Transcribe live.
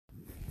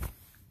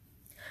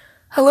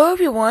Hello,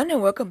 everyone,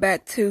 and welcome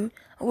back to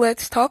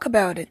Let's Talk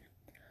About It,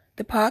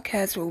 the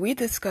podcast where we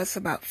discuss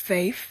about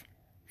faith,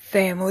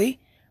 family,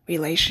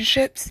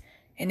 relationships,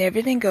 and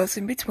everything else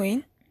in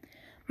between.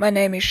 My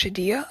name is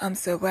Shadia. I'm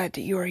so glad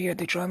that you are here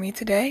to join me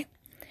today.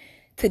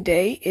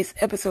 Today is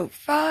episode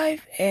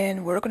 5,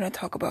 and we're going to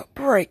talk about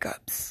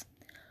breakups.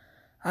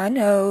 I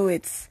know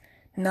it's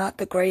not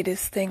the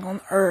greatest thing on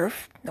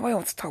earth. Nobody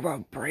wants to talk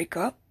about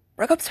breakup.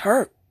 Breakups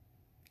hurt.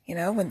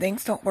 When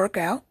things don't work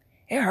out,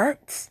 it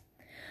hurts.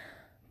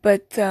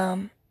 But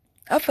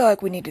I feel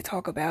like we need to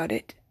talk about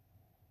it.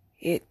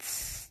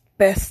 It's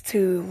best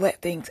to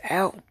let things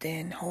out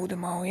than hold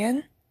them all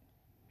in.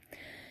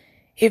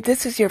 If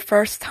this is your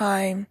first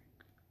time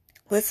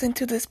listening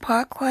to this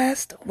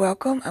podcast,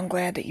 welcome. I'm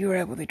glad that you were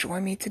able to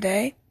join me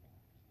today.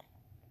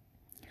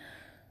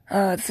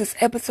 This is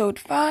episode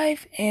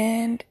 5,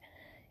 and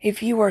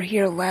if you were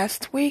here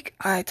last week,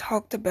 I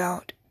talked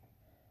about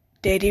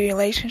dating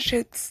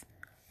relationships,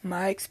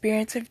 my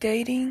experience of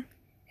dating,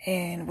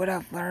 and what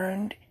I've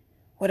learned,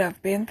 what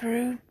I've been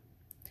through.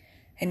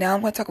 And now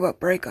I'm going to talk about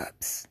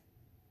breakups.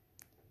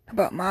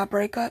 About my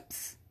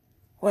breakups,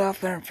 what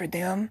I've learned for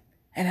them,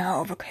 and how I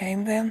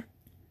overcame them.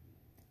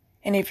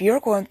 And if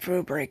you're going through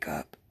a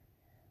breakup,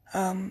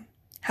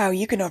 how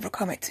you can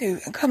overcome it too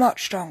and come out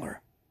stronger.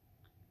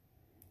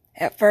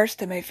 At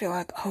first, it may feel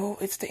like, oh,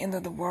 it's the end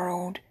of the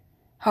world.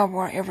 How will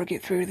I ever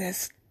get through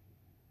this?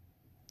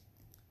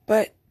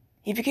 But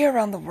if you get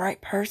around the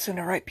right person,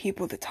 the right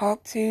people to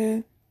talk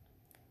to,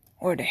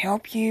 or to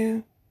help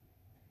you,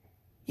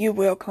 you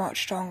will come out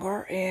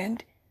stronger.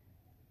 And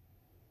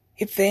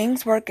if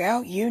things work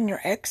out, you and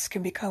your ex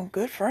can become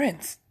good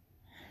friends.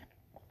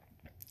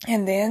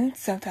 And then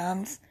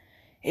sometimes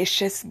it's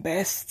just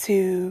best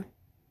to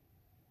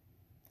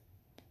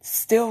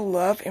still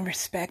love and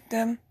respect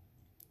them,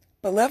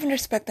 but love and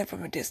respect them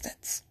from a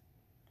distance.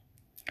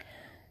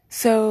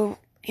 So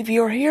if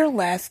you were here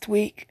last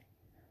week,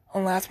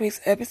 on last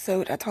week's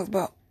episode, I talked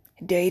about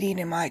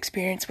dating and my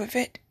experience with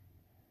it.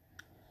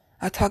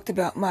 I talked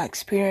about my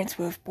experience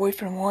with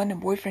boyfriend 1 and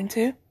boyfriend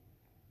 2.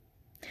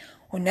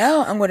 Well,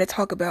 now I'm going to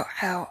talk about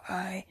how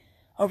I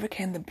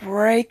overcame the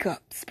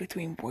breakups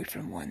between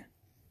boyfriend 1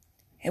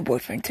 and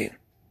boyfriend 2.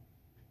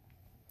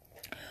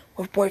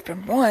 With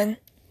boyfriend 1,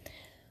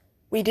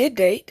 we did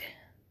date.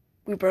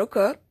 We broke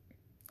up.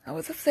 I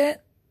was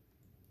upset.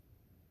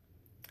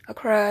 I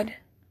cried.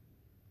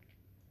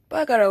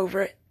 But I got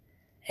over it.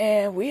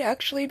 And we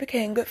actually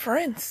became good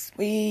friends.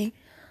 We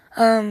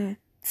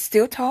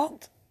still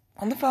talked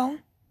on the phone.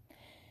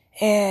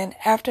 And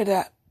after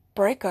that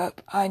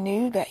breakup, I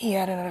knew that he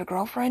had another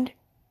girlfriend.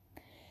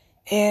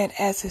 And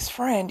as his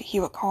friend, he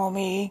would call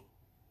me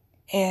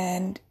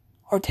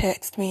or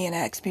text me and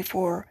ask me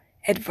for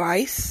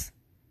advice.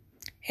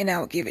 And I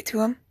would give it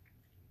to him.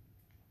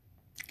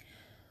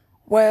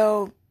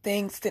 Well,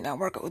 things did not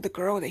work out with the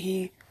girl that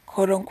he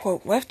quote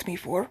unquote left me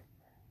for.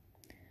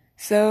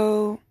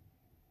 So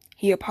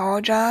he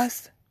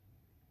apologized.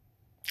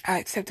 I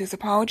accepted his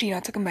apology and I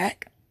took him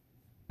back.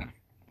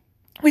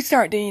 We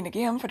started dating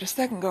again for the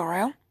second go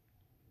around.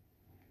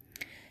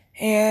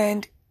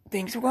 And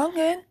things were going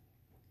good.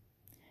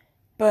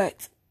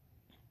 But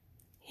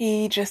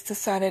he just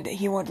decided that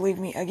he wanted to leave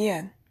me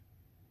again.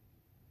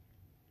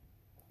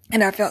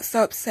 And I felt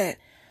so upset.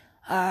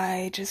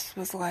 I just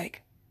was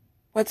like,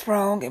 what's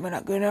wrong? Am I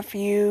not good enough for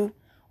you?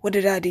 What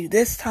did I do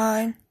this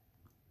time?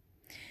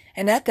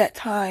 And at that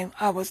time,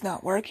 I was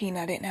not working.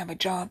 I didn't have a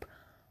job.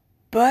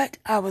 But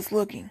I was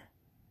looking.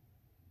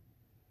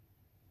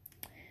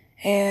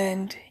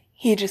 And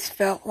he just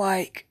felt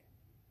like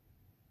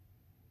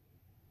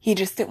he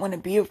just didn't want to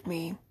be with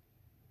me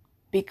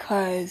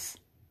because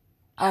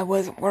I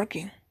wasn't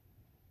working.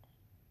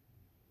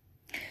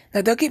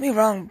 Now, don't get me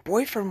wrong.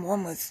 Boyfriend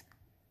 1 was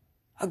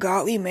a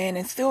godly man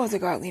and still is a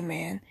godly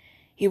man.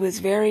 He was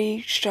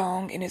very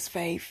strong in his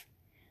faith.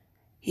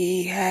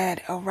 He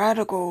had a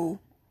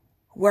radical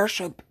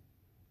worship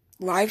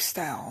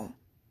lifestyle.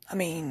 I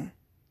mean,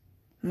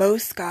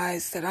 most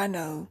guys that I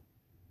know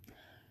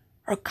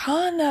are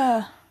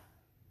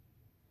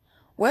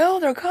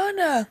they're kind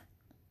of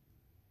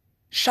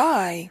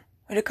shy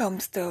when it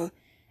comes to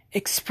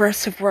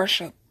expressive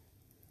worship.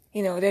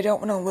 They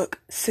don't want to look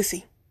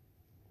sissy.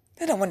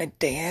 They don't want to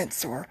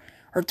dance or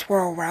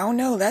twirl around.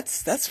 No,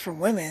 that's for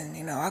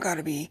women. I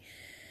gotta be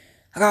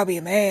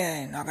a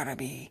man. I gotta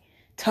be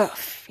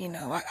tough.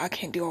 I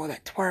can't do all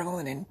that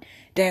twirling and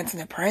dancing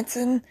and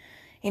prancing.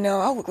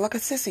 I look like a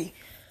sissy.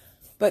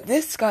 But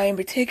this guy in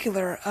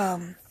particular,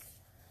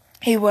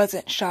 he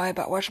wasn't shy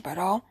about worship at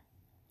all.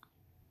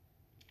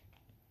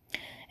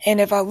 And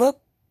if I look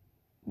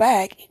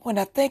back, when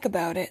I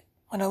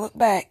look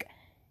back,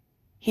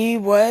 he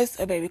was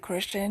a baby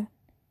Christian.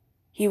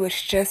 He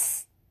was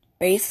just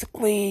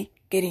basically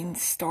getting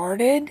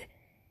started,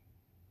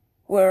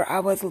 where I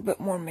was a little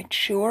bit more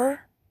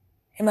mature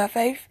in my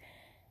faith.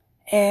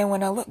 And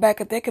when I look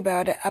back and think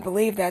about it, I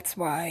believe that's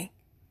why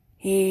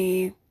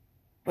he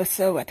was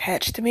so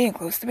attached to me and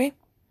close to me.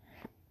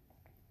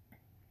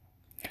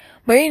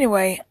 But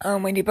anyway,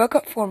 when he broke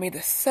up for me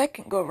the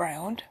second go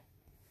round,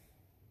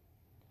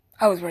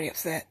 I was really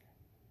upset.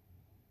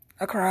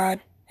 I cried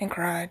and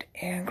cried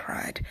and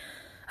cried.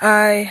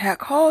 I had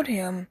called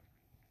him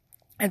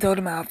and told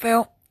him how I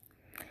felt.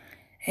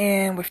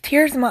 And with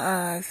tears in my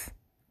eyes,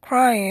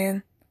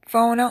 crying,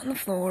 falling out on the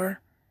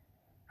floor,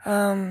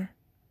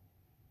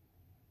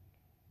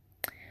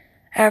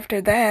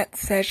 after that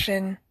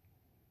session,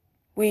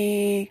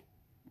 we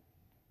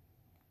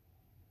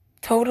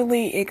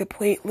totally and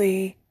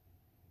completely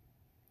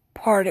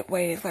parted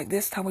ways. Like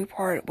this time we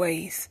parted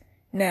ways.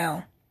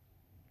 Now,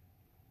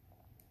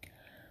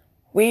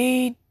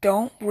 we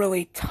don't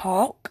really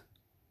talk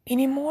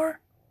anymore.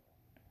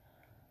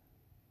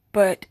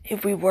 But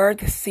if we were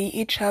to see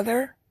each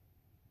other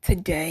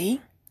today,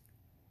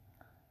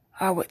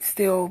 I would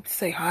still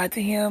say hi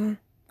to him,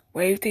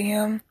 wave to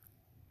him,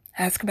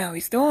 ask him how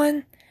he's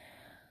doing.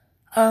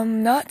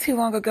 Not too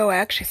long ago, I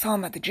actually saw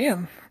him at the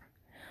gym.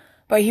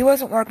 But he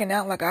wasn't working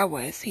out like I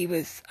was.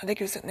 I think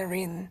he was sitting there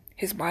reading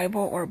his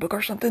Bible or a book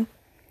or something.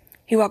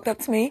 He walked up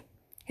to me.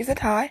 He said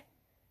hi.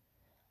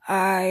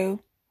 I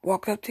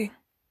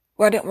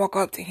didn't walk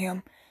up to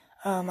him.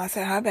 I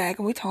said hi back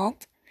and we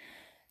talked.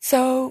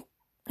 So,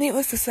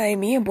 needless to say,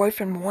 me and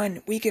boyfriend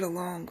one, we get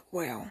along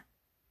well.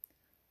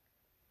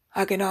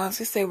 I can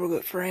honestly say we're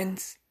good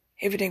friends.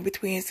 Everything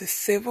between us is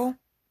civil.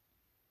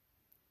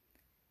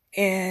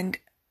 And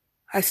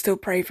I still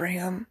pray for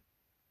him.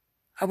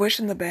 I wish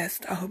him the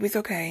best. I hope he's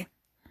okay.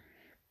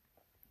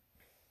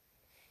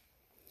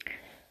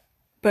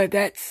 But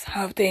that's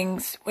how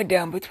things went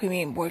down between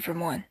me and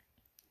boyfriend one.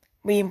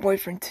 Me and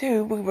boyfriend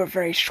two, we were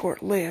very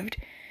short-lived.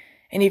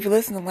 And if you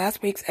listen to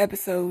last week's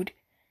episode,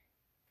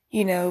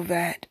 you know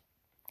that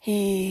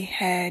he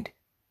had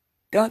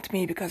dumped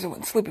me because I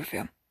wouldn't sleep with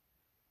him.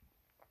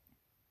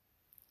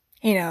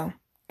 You know,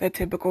 the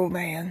typical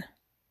man.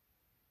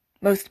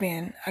 Most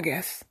men, I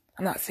guess.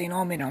 I'm not saying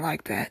all men are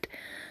like that.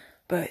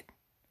 But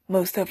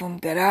most of them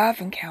that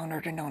I've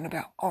encountered and known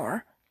about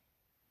are.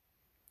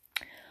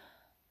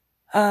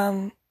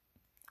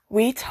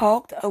 We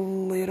talked a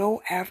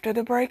little after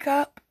the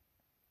breakup.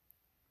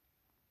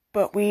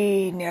 But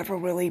we never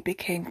really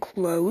became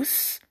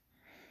close.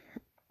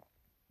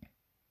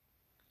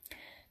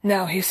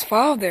 Now, his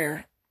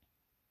father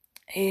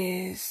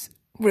is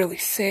really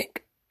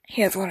sick.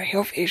 He has a lot of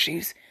health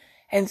issues.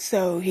 And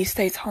so he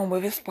stays home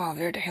with his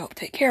father to help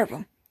take care of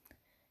him.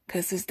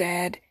 Because his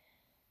dad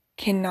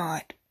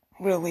cannot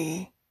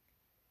really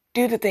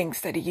do the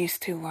things that he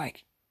used to,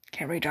 like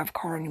can't really drive a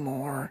car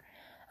anymore.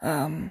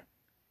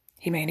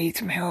 He may need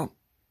some help,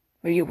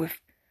 maybe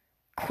with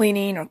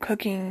cleaning or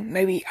cooking.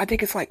 Maybe, I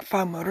think it's like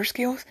fine motor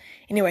skills.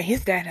 Anyway,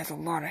 his dad has a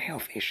lot of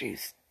health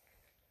issues.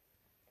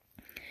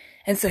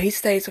 And so he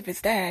stays with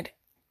his dad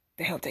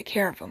to help take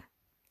care of him.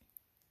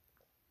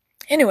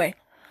 Anyway,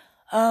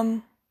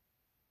 me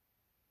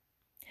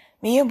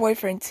and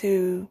boyfriend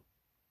two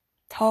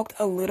talked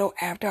a little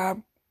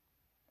after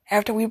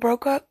we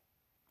broke up.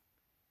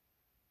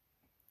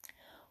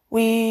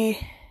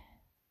 We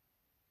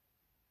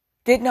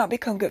did not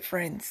become good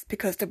friends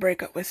because the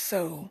breakup was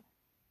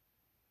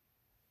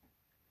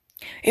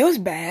it was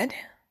bad.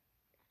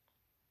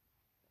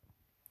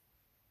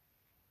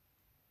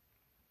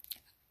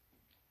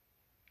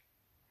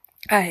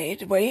 I hate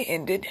the way it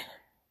ended.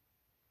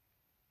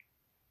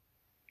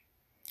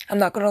 I'm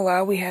not gonna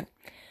lie, we had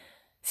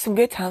some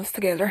good times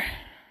together.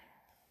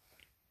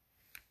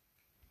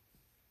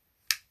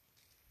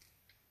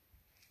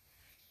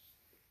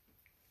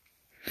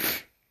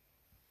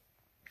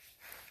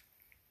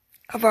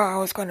 I thought I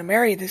was gonna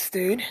marry this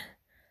dude.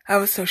 I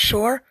was so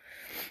sure.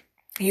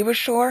 He was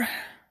sure.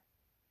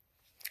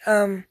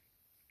 We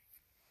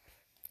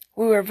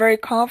were very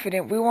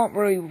confident. We weren't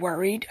really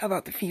worried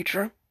about the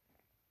future.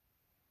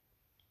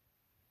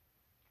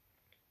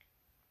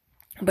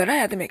 But I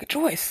had to make a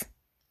choice.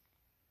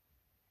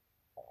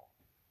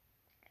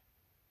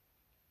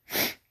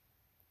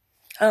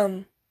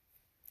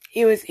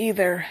 It was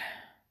either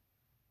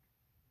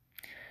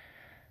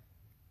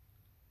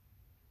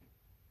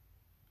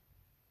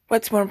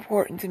what's more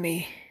important to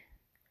me,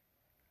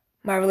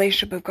 my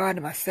relationship with God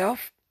and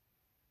myself,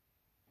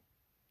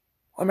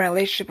 or my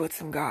relationship with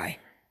some guy.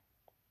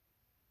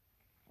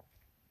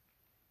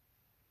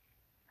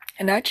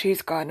 And I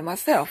choose God and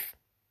myself.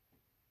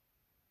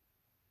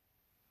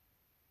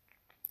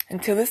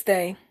 Until this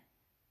day,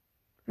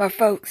 my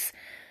folks,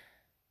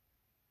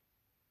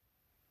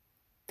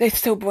 they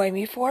still blame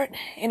me for it,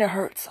 and it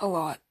hurts a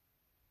lot.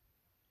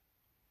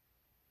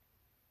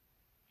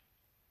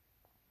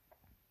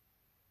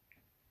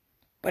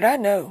 But I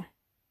know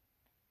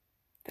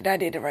that I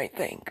did the right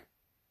thing.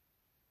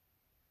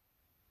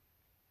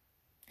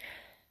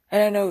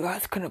 And I know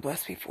God's gonna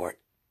bless me for it.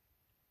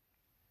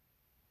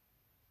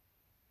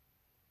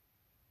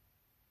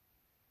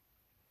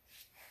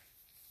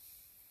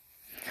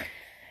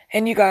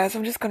 And you guys,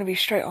 I'm just gonna be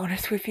straight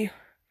honest with you.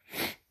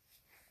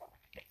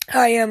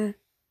 I am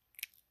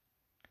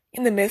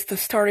in the midst of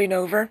starting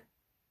over.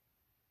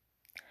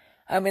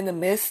 I'm in the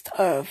midst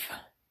of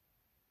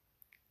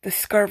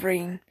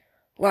discovering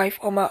life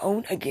on my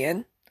own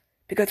again.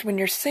 Because when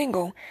you're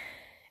single,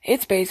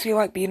 it's basically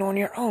like being on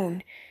your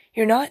own.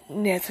 you're not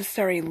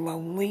necessarily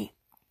lonely,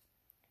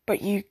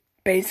 but you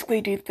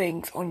basically do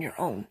things on your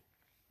own.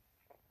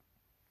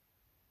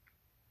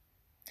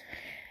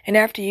 And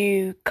after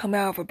you come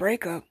out of a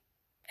breakup,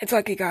 it's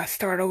like you gotta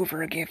start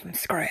over again from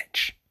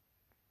scratch.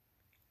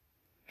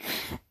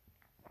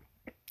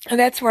 And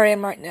that's where I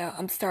am right now.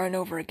 I'm starting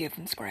over again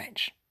from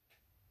scratch.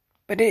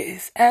 But it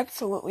is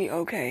absolutely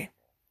okay.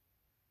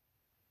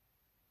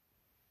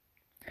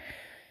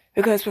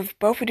 Because with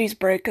both of these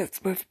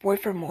breakups, with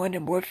boyfriend 1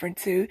 and boyfriend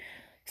 2,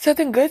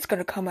 something good's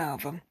gonna come out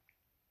of them.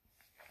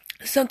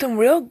 Something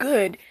real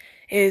good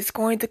is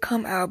going to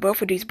come out of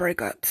both of these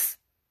breakups.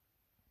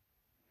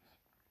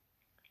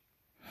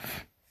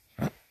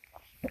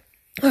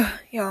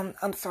 Yeah,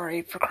 I'm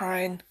sorry for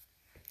crying.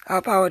 I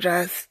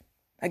apologize.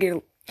 I get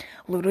a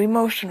little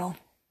emotional.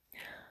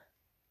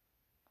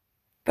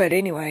 But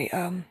anyway,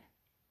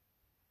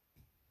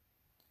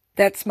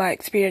 that's my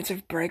experience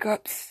of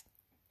breakups.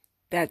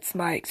 That's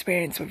my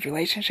experience with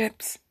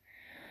relationships.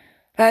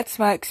 That's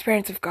my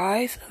experience of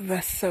guys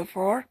thus so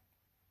far.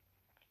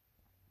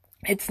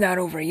 It's not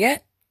over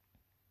yet.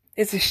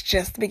 This is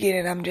just the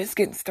beginning. I'm just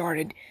getting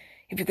started,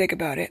 if you think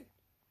about it.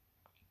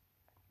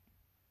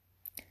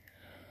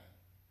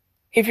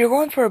 If you're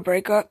going for a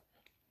breakup,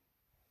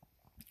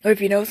 or if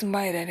you know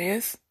somebody that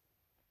is,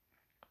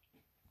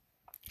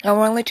 I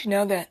want to let you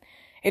know that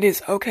it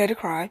is okay to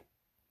cry.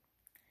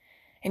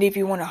 And if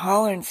you want to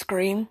holler and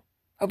scream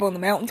up on the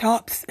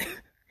mountaintops,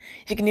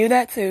 you can do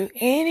that too.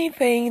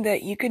 Anything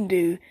that you can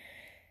do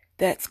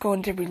that's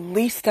going to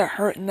release that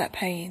hurt and that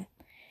pain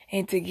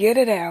and to get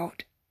it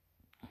out.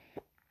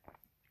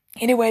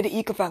 Any way that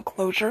you can find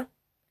closure.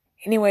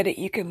 Any way that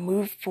you can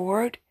move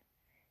forward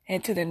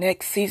into the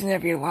next season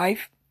of your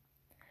life.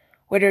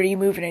 Whether you're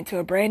moving into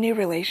a brand new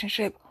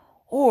relationship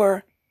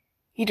or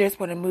you just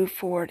want to move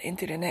forward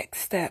into the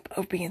next step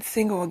of being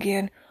single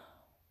again.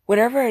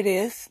 Whatever it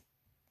is,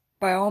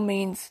 by all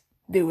means,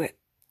 do it.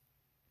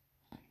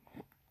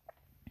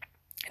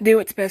 Do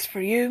what's best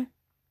for you.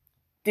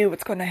 Do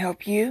what's going to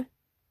help you.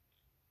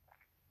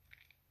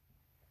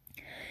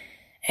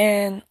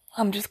 And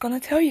I'm just going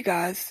to tell you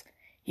guys,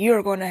 you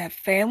are going to have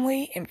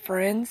family and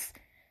friends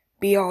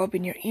be all up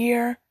in your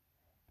ear,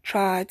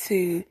 try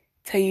to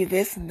tell you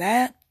this and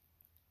that.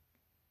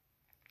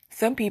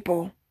 Some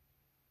people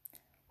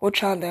will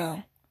try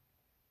to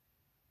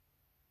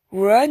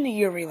run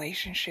your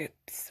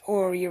relationships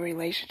or your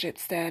relationship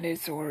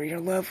status or your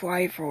love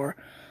life or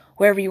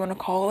whatever you want to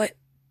call it.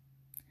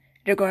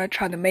 They're going to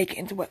try to make it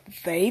into what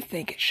they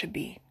think it should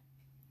be.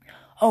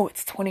 Oh,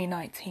 it's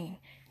 2019.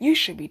 You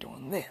should be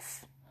doing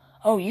this.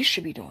 Oh, you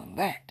should be doing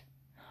that.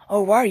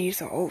 Oh, why are you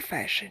so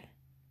old-fashioned?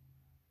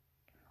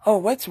 Oh,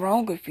 what's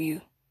wrong with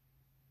you?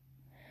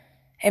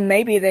 And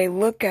maybe they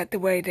look at the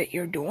way that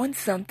you're doing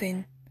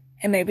something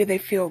and maybe they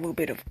feel a little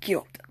bit of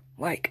guilt.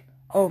 Like,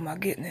 oh my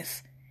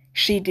goodness,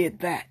 she did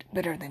that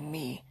better than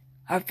me.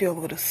 I feel a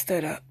little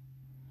stood up.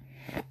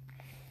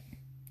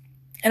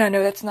 And I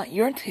know that's not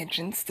your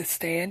intentions to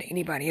stand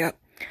anybody up.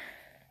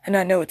 And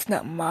I know it's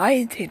not my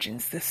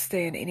intentions to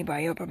stand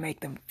anybody up or make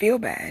them feel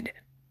bad.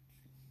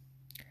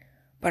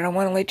 But I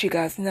want to let you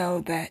guys know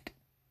that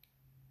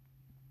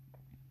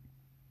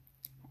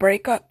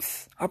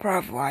breakups are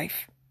part of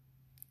life.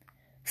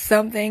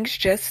 Some things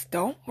just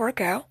don't work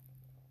out.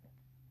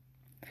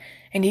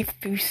 And if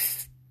you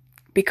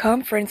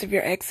become friends with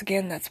your ex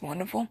again, that's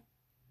wonderful.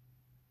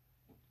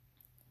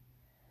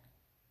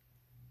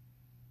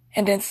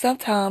 And then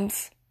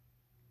sometimes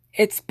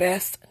it's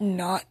best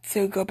not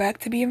to go back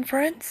to being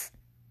friends.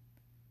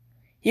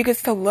 You can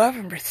still love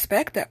and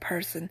respect that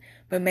person,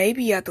 but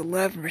maybe you have to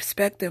love and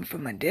respect them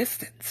from a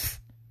distance.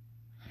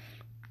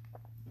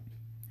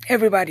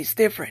 Everybody's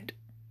different.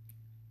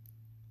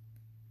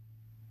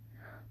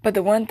 But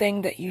the one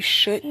thing that you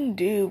shouldn't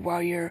do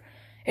while you're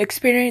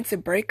experiencing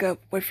a breakup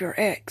with your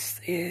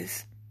ex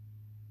is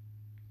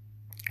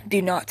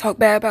do not talk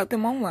bad about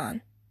them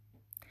online.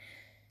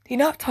 Do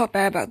not talk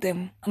bad about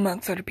them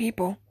amongst other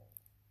people.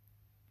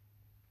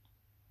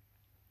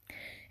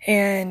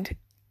 And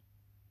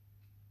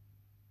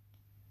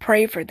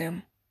pray for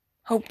them.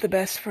 Hope the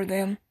best for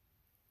them.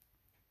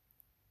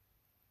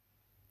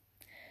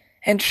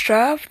 And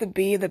strive to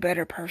be the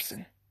better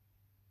person.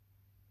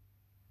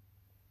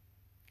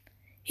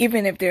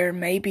 Even if there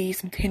may be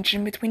some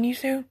tension between you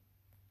two.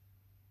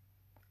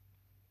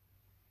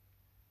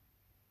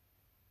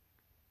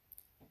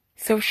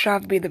 So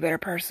strive to be the better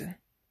person.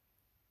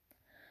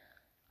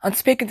 I'm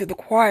speaking to the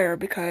choir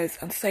because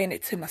I'm saying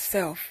it to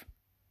myself.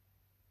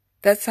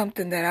 That's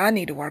something that I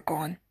need to work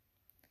on.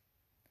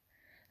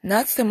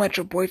 Not so much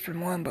with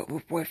boyfriend 1, but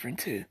with boyfriend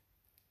 2.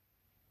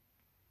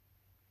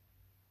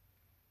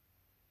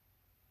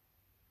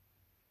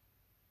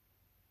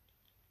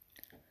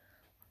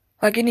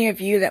 Like any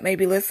of you that may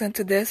be listening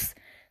to this,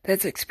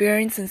 that's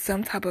experiencing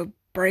some type of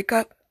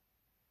breakup,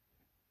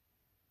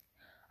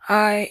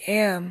 I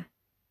am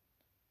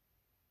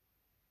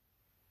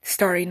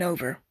starting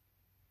over.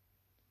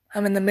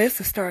 I'm in the midst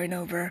of starting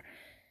over.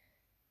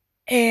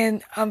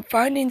 And I'm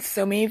finding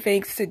so many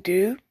things to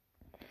do.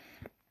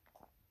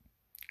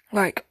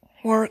 Like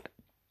work,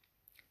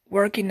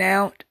 working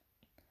out,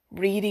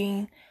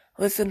 reading,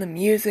 listening to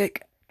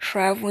music,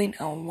 traveling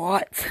a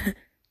lot,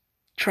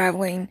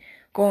 traveling,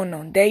 going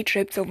on day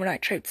trips,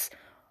 overnight trips,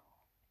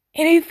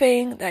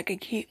 anything that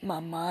could keep my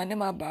mind and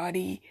my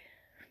body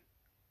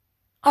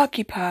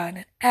occupied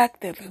and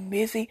active and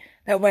busy.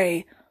 That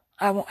way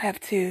I won't have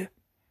to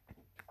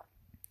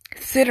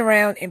sit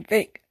around and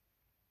think.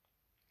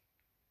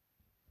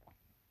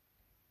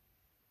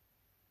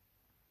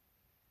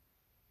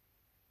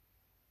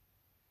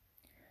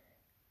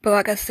 But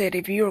like I said,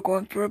 if you are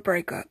going through a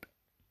breakup,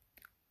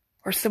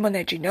 or someone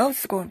that you know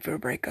is going through a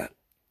breakup,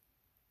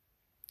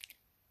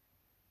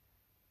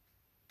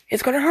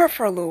 it's going to hurt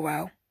for a little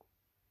while,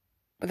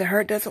 but the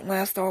hurt doesn't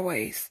last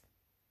always.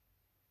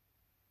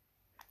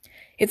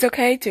 It's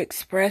okay to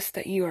express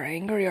that you are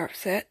angry or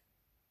upset,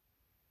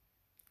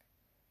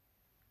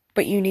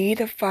 but you need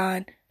to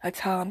find a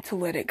time to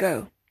let it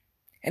go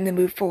and then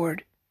move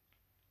forward.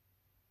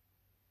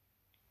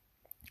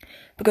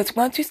 Because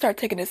once you start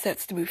taking the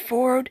steps to move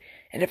forward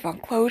and to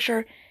find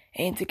closure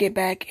and to get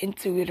back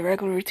into the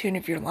regular routine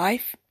of your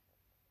life,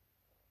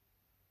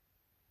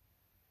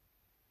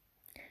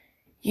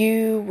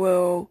 you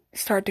will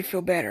start to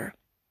feel better.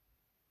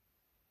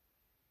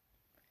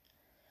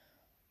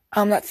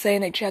 I'm not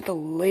saying that you have to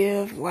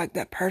live like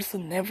that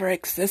person never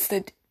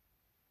existed.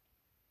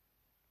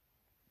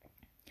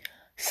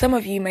 Some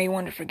of you may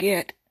want to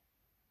forget.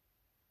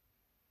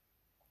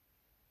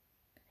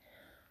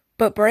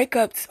 But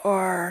breakups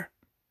are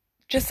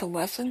just a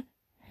lesson.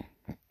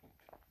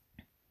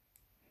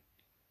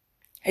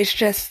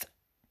 It's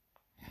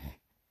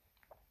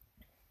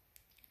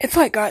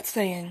like God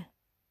saying,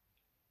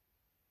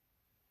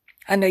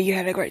 I know you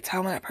had a great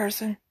time with that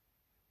person,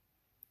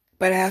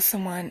 but I have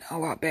someone a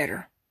lot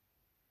better.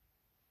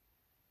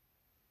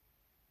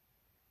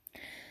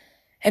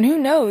 And who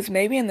knows,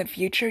 maybe in the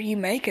future you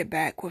may get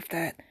back with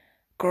that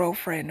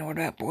girlfriend or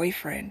that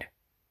boyfriend.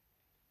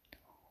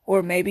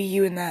 Or maybe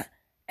you and that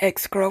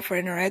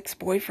ex-girlfriend or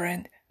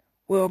ex-boyfriend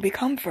will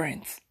become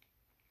friends.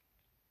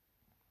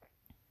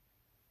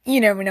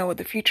 You never know what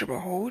the future will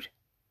hold.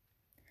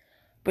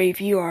 But if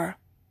you are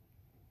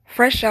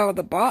fresh out of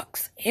the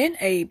box in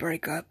a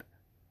breakup,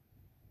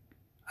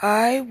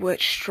 I would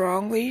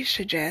strongly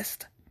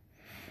suggest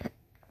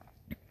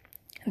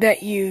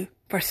that you,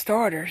 for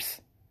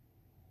starters,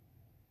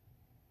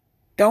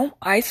 don't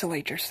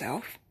isolate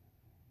yourself.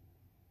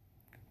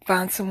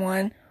 Find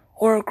someone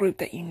or a group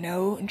that you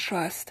know and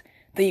trust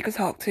that you can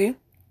talk to,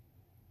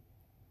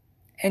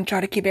 and try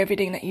to keep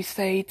everything that you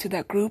say to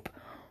that group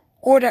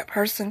or that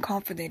person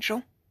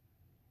confidential.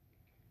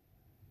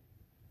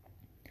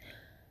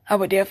 I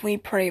would definitely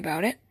pray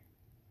about it.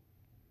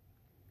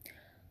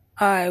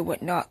 I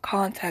would not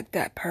contact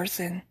that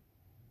person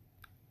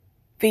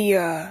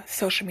via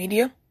social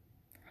media.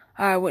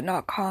 I would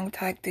not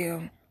contact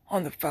them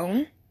on the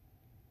phone,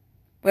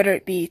 whether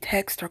it be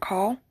text or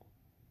call.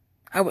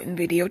 I wouldn't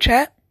video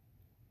chat.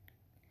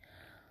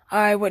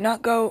 I would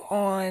not go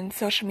on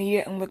social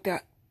media and look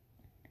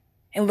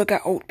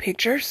at old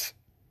pictures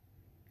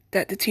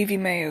that the TV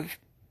may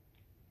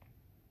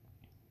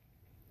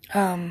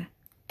have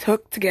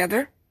took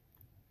together.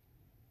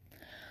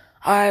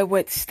 I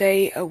would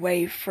stay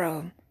away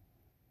from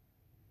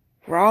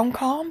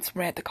rom-coms,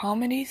 romantic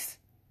comedies.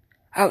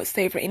 I would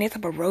stay away from any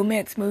type of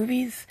romance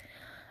movies.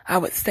 I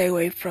would stay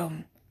away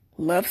from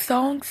love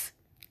songs.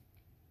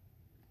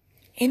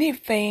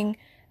 Anything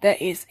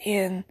that is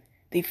in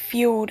the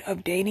field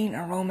of dating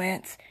or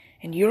romance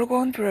and you're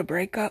going through a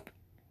breakup,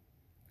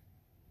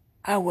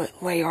 I would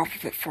lay off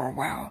of it for a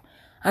while.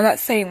 I'm not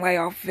saying lay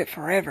off of it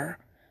forever,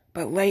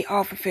 but lay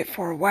off of it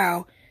for a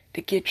while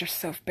to get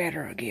yourself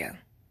better again.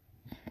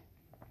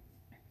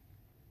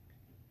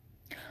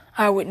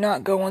 I would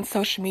not go on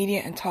social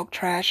media and talk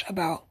trash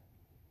about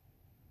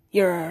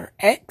your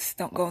ex.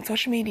 Don't go on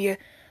social media.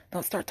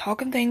 Don't start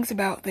talking things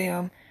about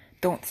them.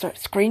 Don't start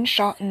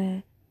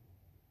screenshotting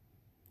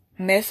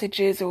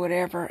messages or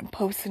whatever and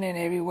posting it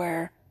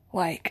everywhere.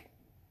 Like,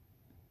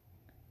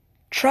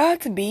 try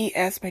to be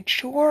as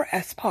mature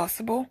as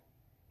possible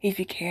if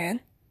you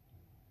can.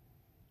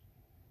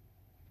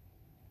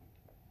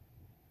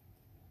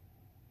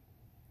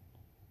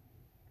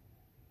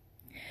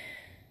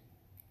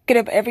 Get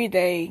up every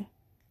day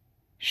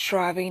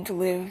striving to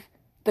live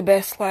the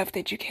best life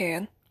that you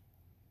can.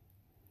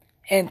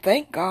 And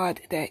thank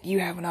God that you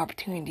have an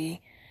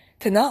opportunity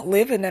to not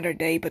live another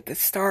day, but to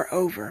start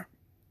over.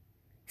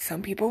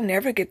 Some people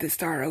never get to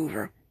start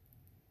over.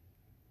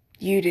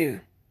 You do.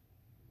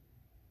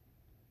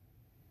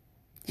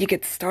 You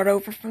get to start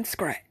over from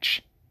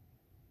scratch.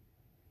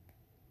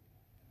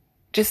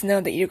 Just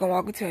know that you're going to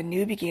walk into a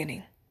new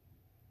beginning.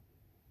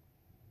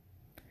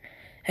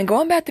 And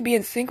going back to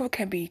being single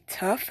can be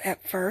tough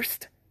at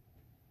first.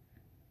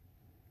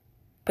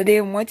 But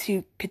then once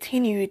you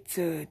continue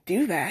to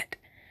do that,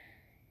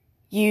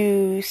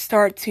 you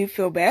start to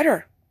feel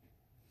better.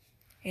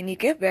 And you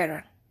get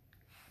better.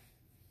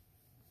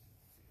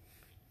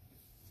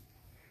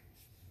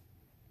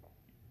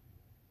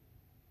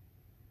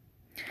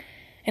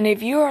 And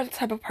if you are the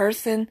type of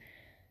person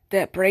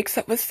that breaks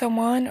up with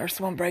someone or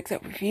someone breaks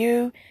up with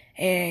you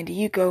and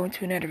you go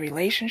into another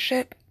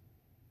relationship,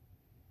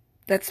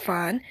 that's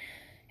fine.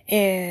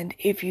 And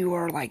if you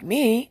are like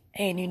me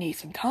and you need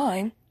some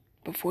time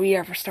before you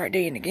ever start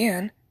dating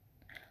again,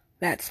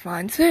 that's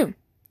fine too.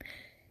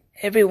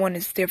 Everyone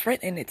is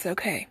different and it's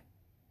okay.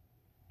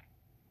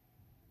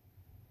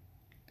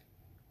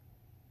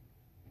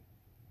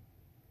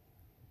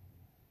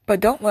 But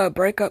don't let a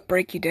breakup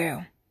break you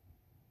down.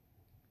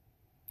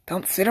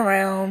 Don't sit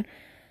around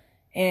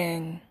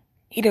and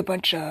eat a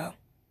bunch of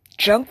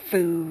junk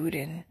food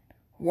and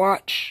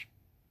watch,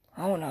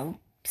 I don't know,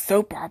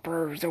 soap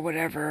operas or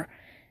whatever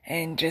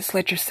and just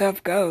let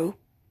yourself go.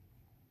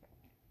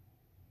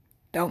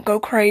 Don't go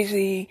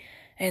crazy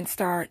and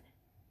start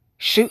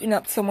shooting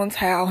up someone's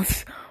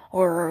house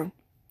or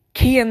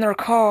keying their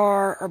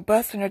car or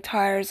busting their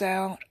tires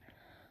out.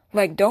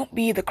 Like, don't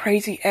be the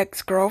crazy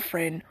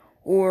ex-girlfriend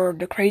or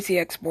the crazy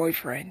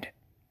ex-boyfriend.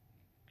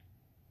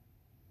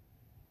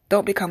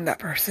 Don't become that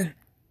person.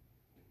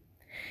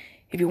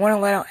 If you want to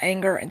let out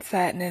anger and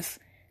sadness,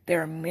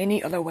 there are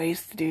many other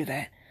ways to do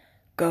that.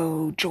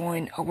 Go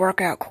join a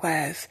workout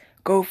class.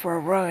 Go for a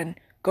run.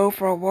 Go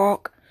for a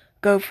walk.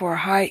 Go for a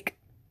hike.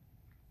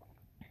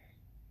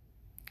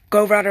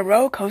 Go ride a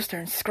roller coaster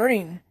and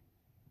scream.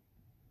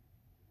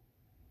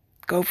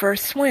 Go for a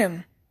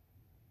swim.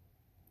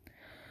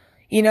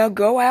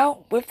 Go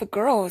out with the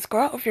girls. Go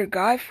out with your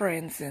guy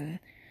friends and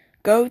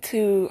go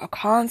to a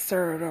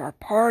concert or a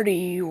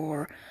party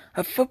or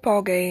a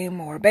football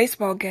game or a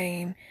baseball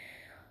game.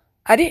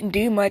 I didn't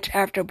do much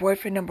after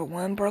boyfriend number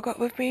 1 broke up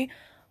with me,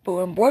 but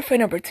when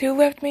boyfriend number 2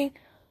 left me,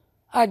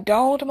 I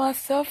dolled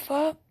myself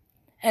up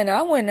and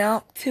I went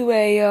out to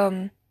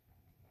a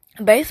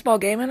baseball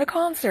game and a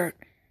concert.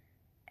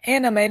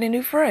 And I made a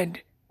new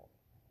friend.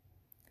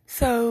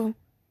 So,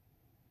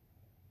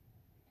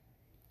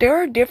 there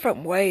are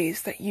different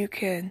ways that you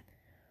can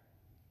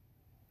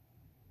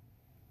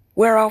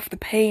wear off the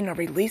pain or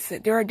release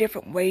it. There are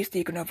different ways that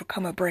you can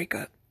overcome a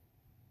breakup.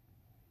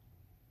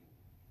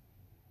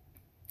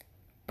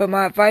 But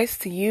my advice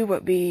to you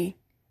would be,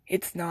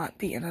 it's not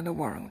the end of the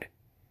world.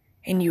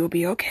 And you will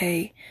be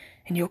okay,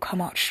 and you'll come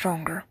out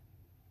stronger.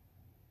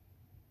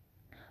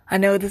 I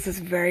know this is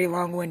very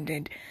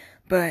long-winded,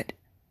 but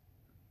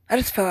I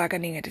just felt like I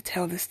needed to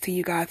tell this to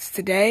you guys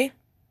today.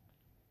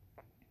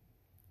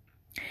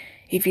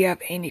 If you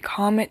have any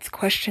comments,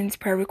 questions,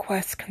 prayer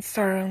requests,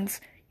 concerns,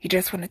 you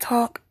just want to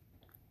talk,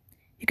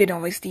 you can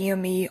always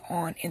DM me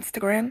on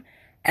Instagram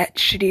at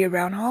Shadia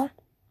Brownhall.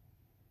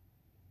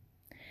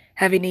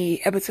 Have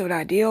any episode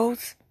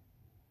ideas?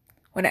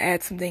 Want to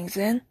add some things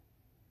in?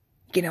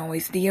 You can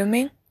always DM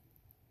me.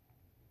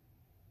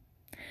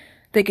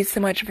 Thank you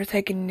so much for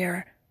taking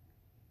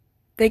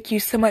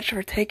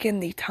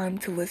the time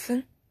to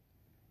listen.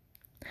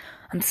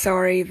 I'm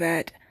sorry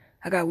that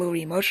I got a little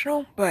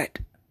emotional, but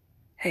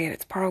hey,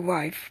 it's part of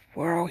life.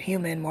 We're all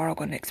human. We're all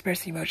going to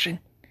express emotion.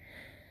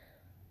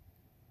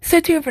 Stay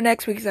tuned for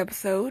next week's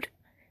episode,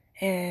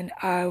 and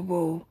I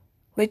will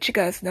let you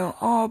guys know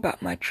all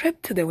about my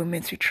trip to the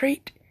women's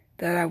retreat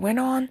that I went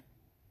on.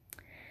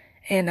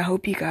 And I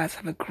hope you guys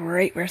have a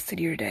great rest of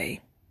your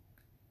day.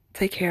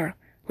 Take care.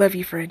 Love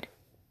you, friend.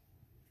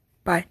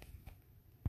 Bye.